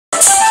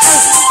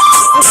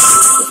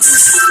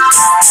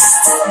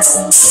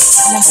Number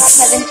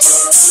 7. And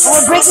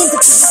we're breaking into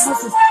people's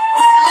houses.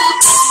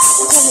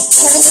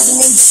 7 is the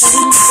name.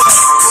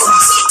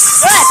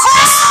 What?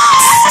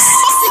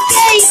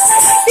 Okay.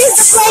 This is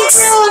the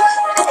playroom.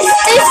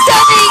 It's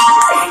coming.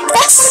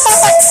 This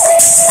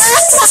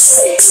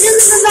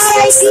is a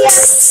bad idea.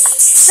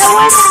 The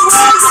one that was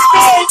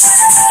upstairs.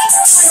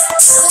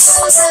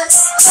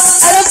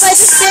 I don't find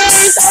the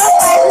stairs.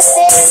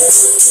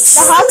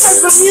 The house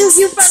has removed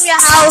you from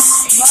your house.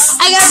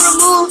 I got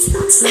removed.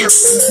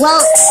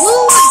 Well,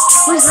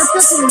 wait, let's go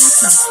to the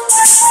next one.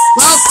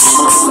 Well,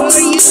 where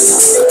are you? Okay,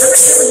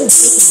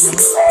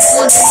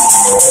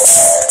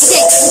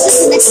 let's go to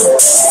the next one.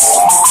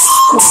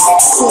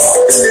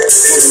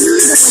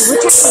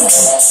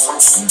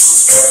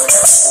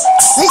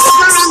 Let's just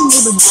go around the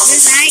neighborhood.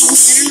 You're lagging.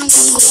 I don't know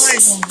where you are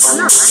though. I'm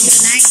not lagging.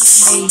 You're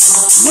lagging.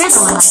 You're the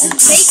one lagging.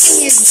 Bacon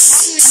is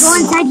go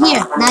inside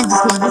here. Not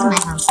just here. This is my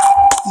house.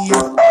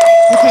 Yeah.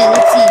 Okay,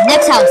 let's see.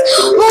 Next house.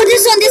 Oh,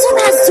 this one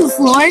has 2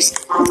 floors.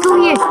 Let's go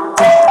here.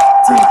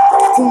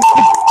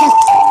 Just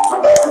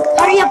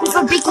hurry up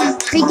before bacon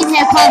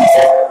hair comes.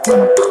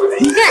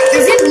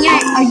 Is it me or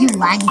are you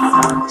lagging so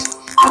much?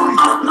 Come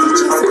on,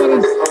 it's a chance to get in.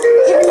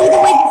 Get in either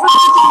way before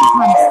bacon hair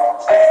comes.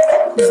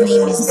 His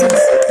name is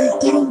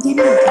get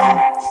in.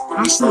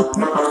 Ashley,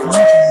 perfect.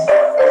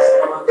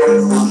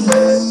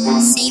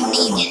 Same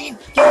name.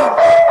 Get in.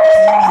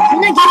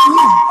 You're not getting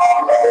in.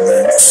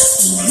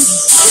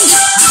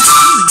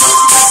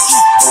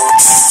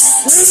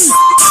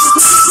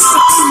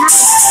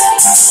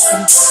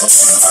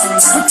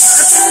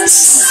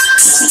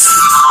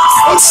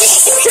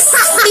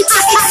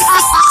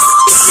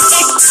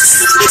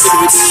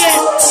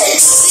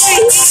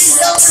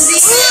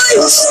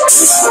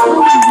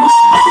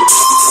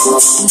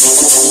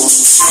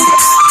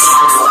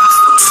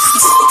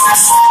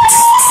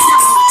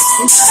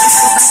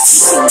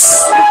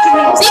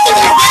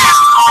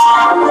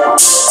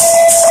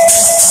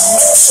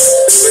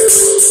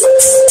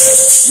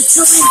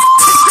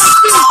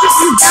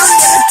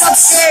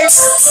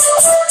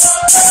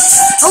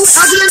 Oh,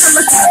 I'll be on the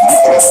lookout.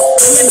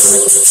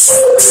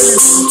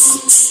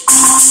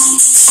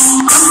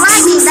 I'm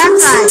lagging that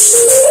side.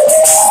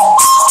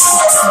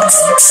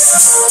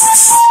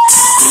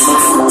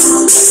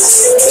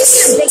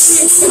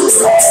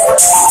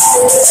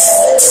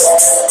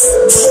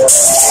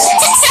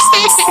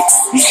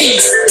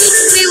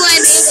 We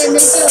went in and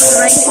this was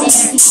right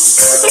there.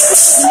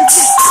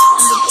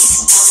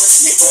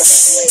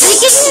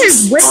 Bacon here is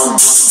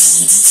witless.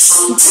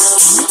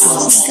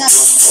 He's got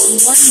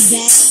one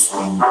bed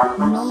and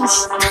no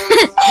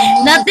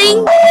nothing?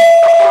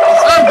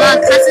 Oh god,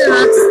 cuts it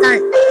out to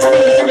start.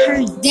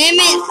 Hurry. Damn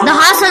it! The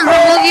house has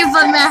removed you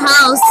from your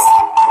house.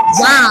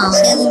 Wow.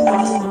 She hasn't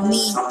removed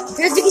me.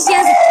 That's because she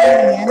has a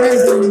camera. I'm not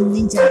even a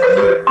ninja.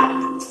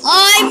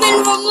 Oh, I've been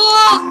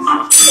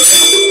removed!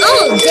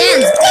 Oh,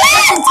 dance.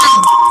 Second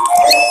time.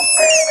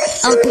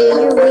 Okay,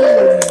 you're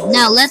weird.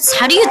 Now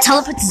how do you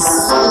teleport to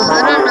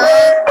I don't know.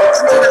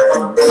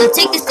 Now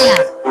take this thing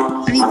out.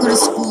 How do you go to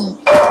school?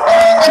 I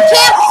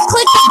can't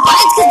click the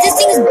buttons because this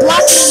thing is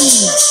blocking me.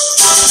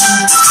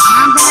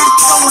 I'm gonna have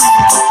to go with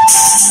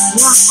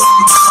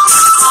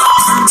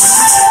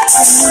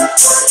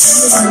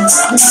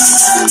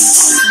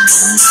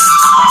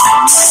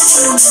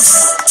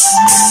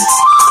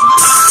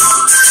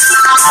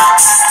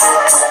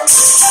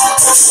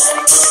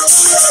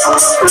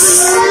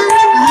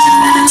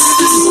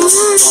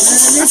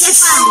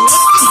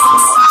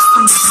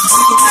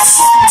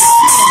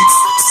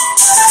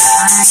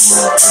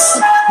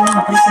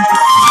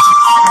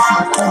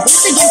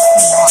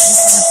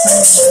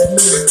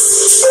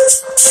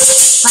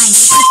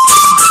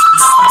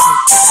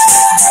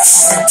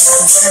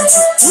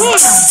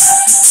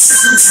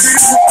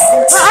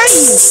Where are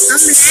you?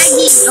 I'm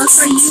lagging. Oh,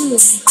 for you.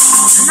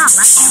 I'm not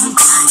lagging. I'm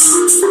fine.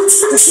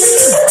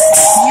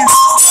 Yeah.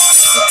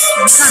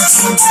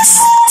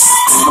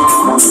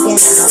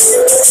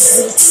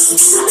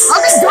 All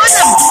the doors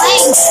are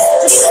blank.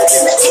 Let's go to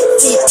the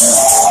exit.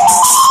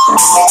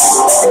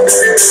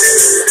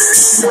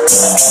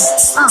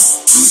 Okay.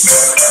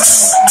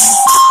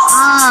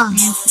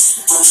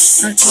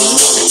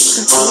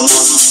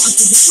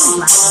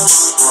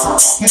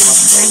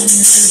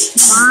 This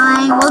is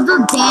fine. We'll do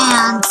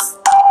dance.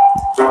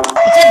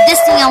 Except this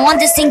thing. I want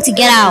this thing to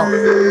get out.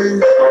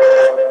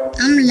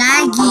 I'm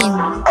lagging.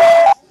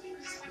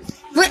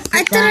 Wait,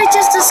 I thought I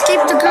just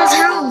escaped the girl's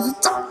house.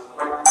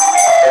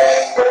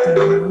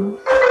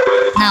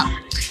 Now,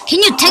 can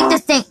you take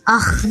this thing?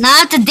 Ugh, now I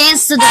have to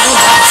dance to the rhythm.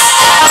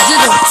 Let's do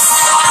this.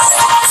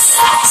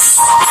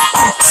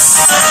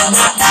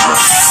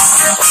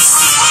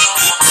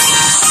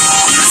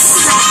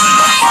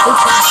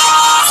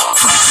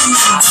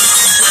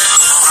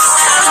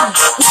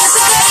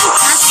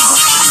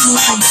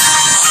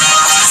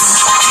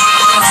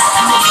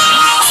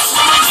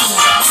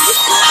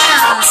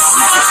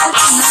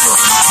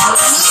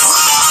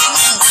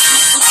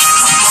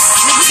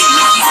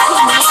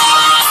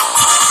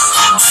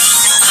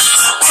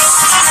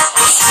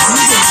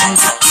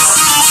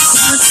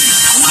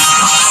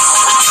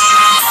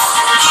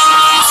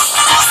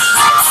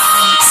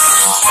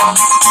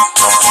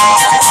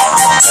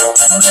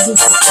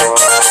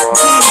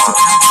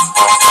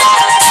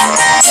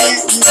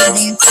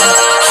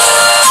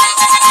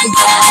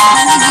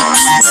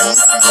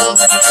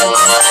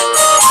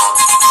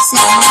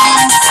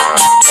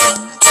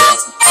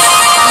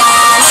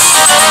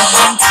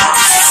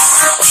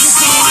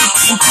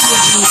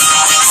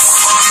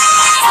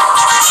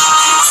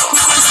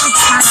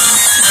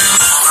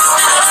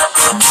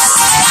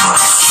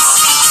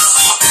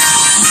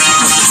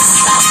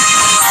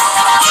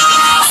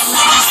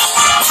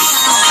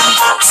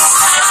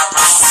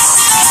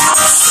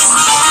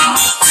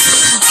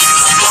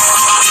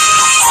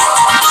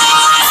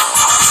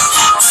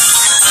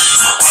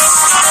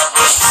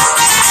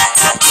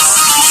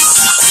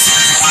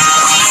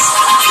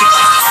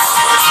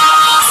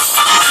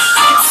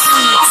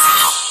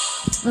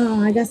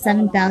 Oh, I got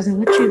 7,000.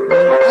 What you doing?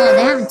 Oh,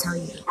 they haven't told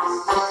you.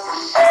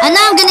 And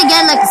now I'm gonna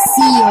get like a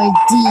C or a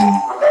D.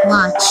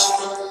 Watch.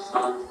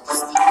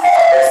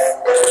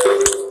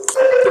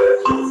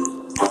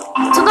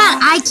 Too bad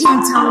I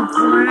can't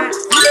teleport. I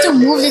have to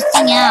move this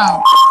thing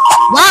out.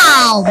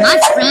 Wow, my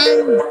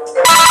friend.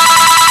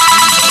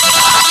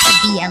 That's a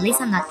B. At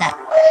least I'm not that.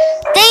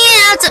 Dang it,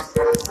 I have to.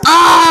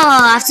 Oh,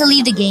 I have to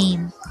leave the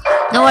game.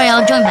 Don't worry,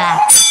 I'll join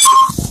back.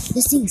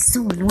 This thing is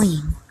so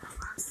annoying.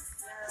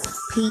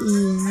 PE,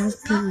 where's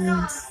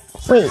PE?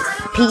 Wait,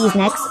 PE's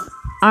next?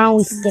 Aren't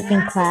we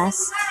skipping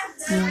class?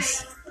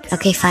 Yes.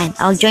 Okay, fine.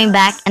 I'll join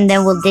back and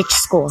then we'll ditch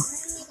school.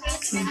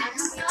 Okay.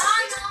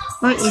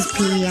 Where is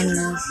PE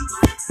anyways?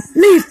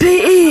 Leave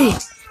PE!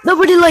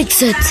 Nobody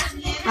likes it.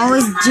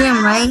 Always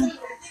gym, right?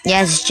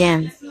 Yes,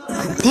 gym.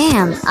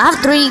 Damn, I have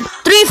three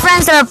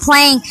friends that are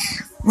playing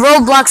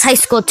Roblox High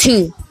School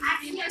 2.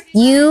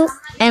 You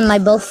and my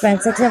both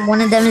friends, except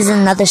one of them is in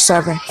another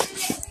server.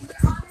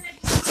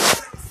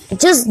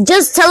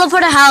 Just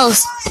teleport a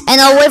house, and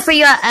I'll wait for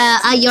you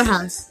at your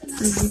house.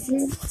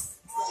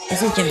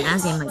 It's a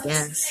gymnasium, I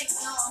guess.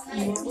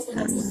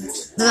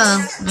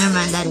 Oh, never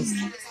mind, that is.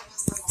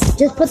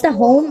 Just put the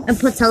home and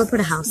put teleport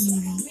a house.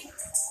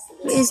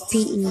 Where is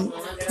PE?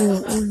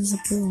 Pool. Oh, there's a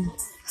pool.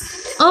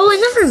 Oh, I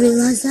never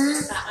realized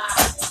that.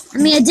 I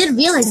mean, I did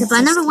realize it, but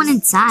I never went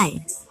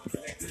inside.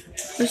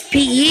 Where's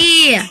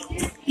PE?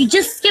 You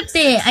just skipped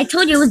it. I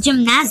told you it was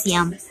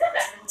gymnasium.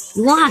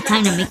 You won't have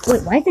time to make.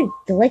 Wait, why is it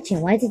glitching?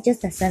 Why is it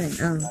just at 7?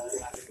 Oh,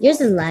 yours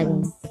is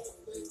lagging.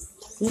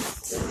 See?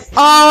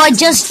 Oh, I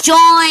just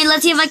joined.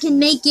 Let's see if I can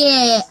make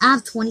it. I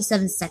have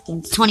 27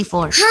 seconds.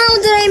 24. How did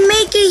I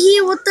make it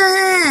here? What the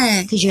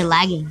heck? Because you're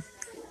lagging.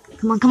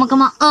 Come on, come on,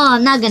 come on. Oh,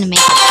 I'm not gonna make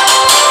it.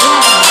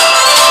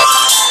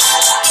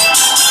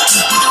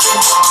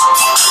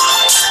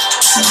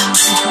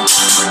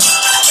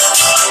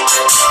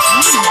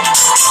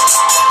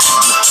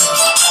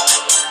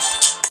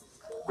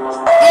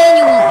 And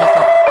you won't make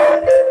it.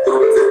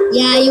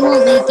 Yeah, you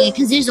won't make it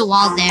because there's a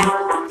wall there.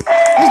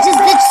 Let's just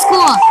ditch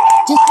school.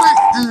 Just put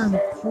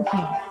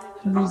okay.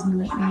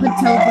 Put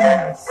teleport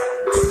house.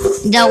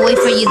 They'll wait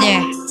for you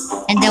there,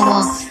 and then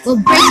we'll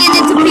break it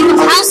into people's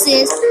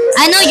houses.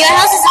 I know your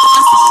house is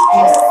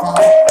awesome, so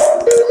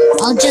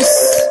I'll just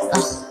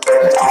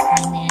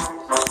find it.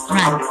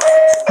 Run.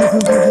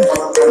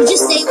 You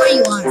just stay where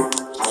you are.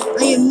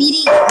 Or you're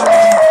meeting.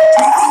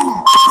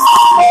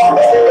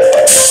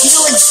 You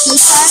know what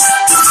skates are?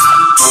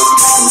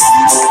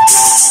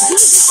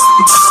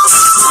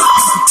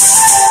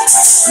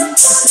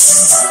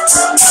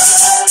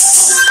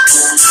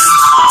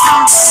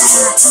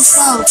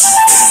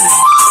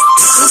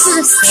 Go to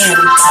the stairs.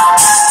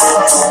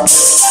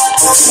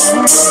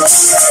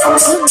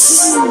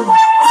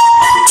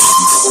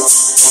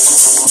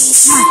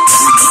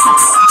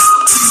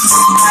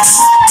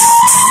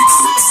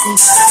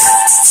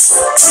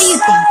 What do you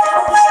think?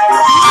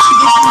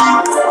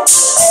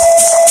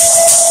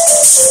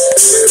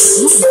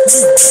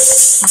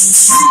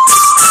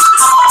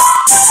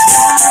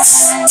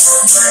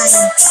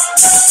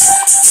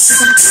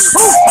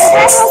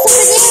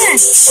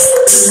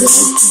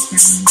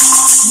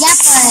 Yeah,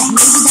 but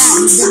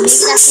maybe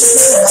that's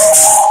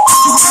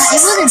it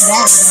wasn't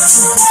red.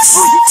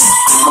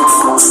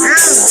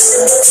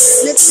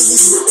 Let's do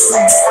this.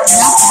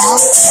 Knock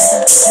out.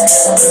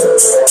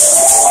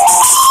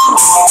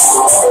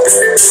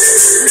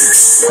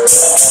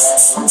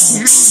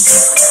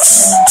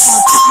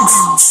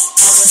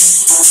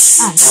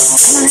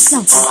 Let's go.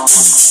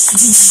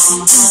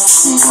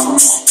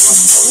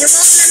 You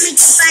won't let me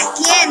get back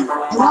in. I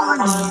won't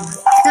let me in.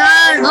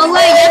 Oh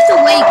wait, you have to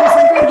wait because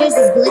sometimes yours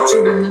is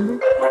glitching, remember?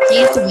 So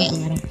you have to wait a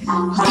little.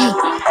 Okay,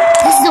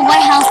 this is the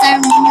White House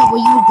I remember where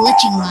you were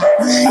glitching a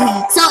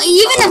lot. So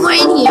even if we're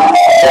in here,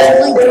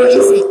 like where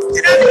is it? Oh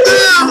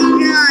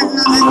no,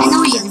 I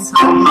know where you are.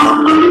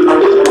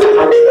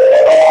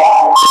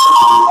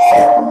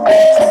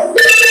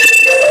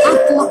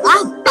 I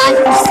have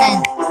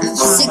 5%.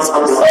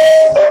 6%.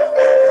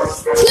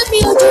 Give me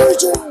a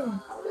Jojo.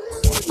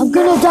 I'm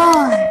gonna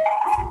die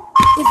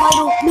if I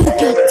don't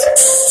make it.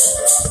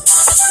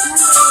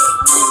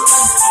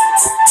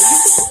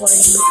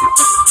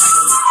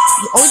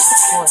 You always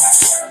record.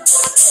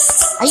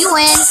 Are you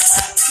in?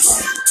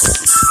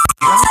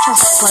 Let me try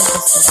to plug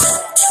this in.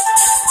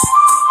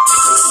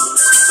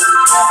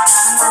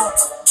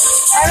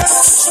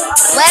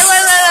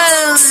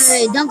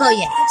 wait, don't go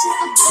yet. Which is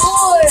the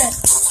door?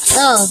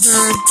 Oh,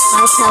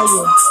 I'll tell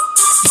you.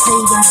 Until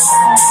you give me a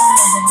bag.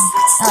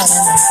 Oh,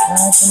 no. I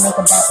have to make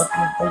a bet with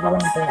you, but you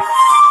wouldn't do it.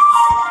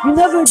 You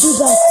never do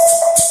that.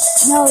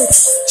 No.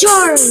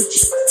 George!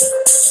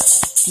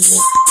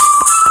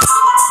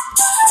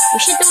 We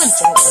should do a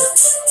George.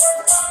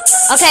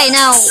 Okay,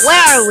 now,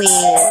 where are we?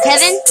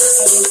 Kevin?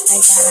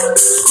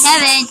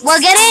 Kevin,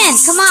 well, get in.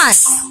 Come on.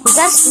 We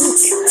gotta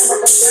sneak.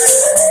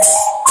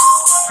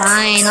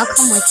 Fine, I'll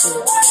come with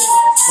you.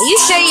 Are you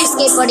sure you're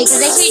skateboarding?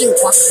 Because I hear you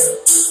walking.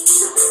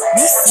 I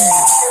see.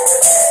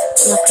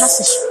 You're across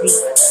the street.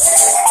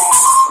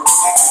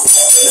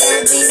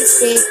 Kevin's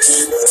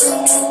taking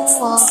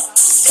school.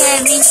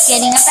 Kevin's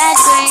getting a bad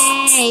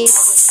grade.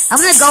 I'm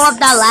gonna go up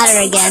that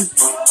ladder again.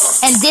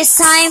 And this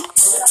time,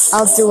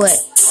 I'll do it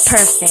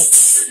perfect.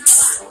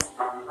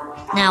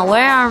 Now,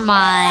 where are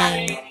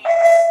my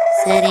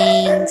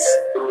settings?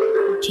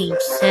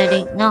 Change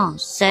setting. No,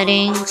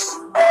 settings.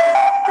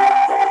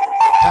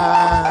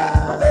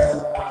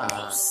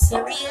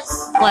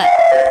 Serious? What?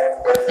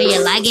 Are you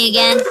lagging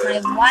again? My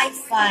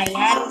Wi-Fi. I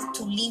had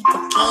to leave the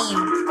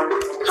game.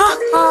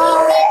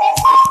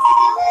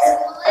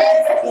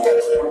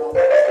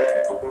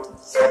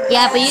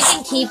 Yeah, but you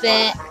can keep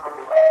it.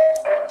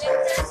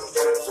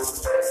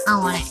 I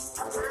want it.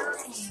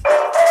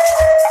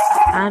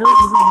 I don't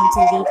even want to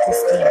leave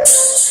this game.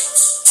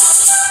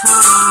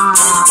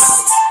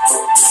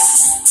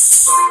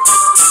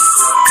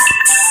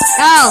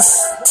 Go!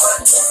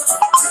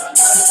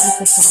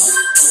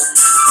 50%.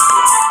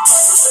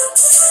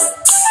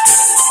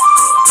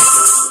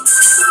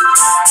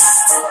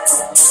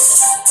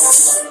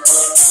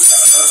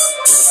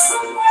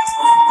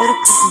 Go to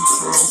cooking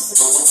class.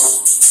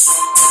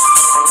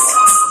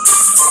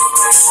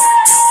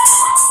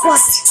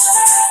 What?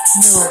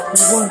 No,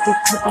 we won't do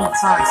cooking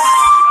class.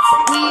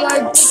 We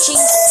are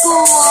ditching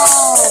school.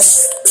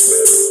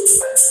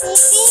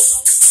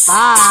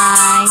 Bye.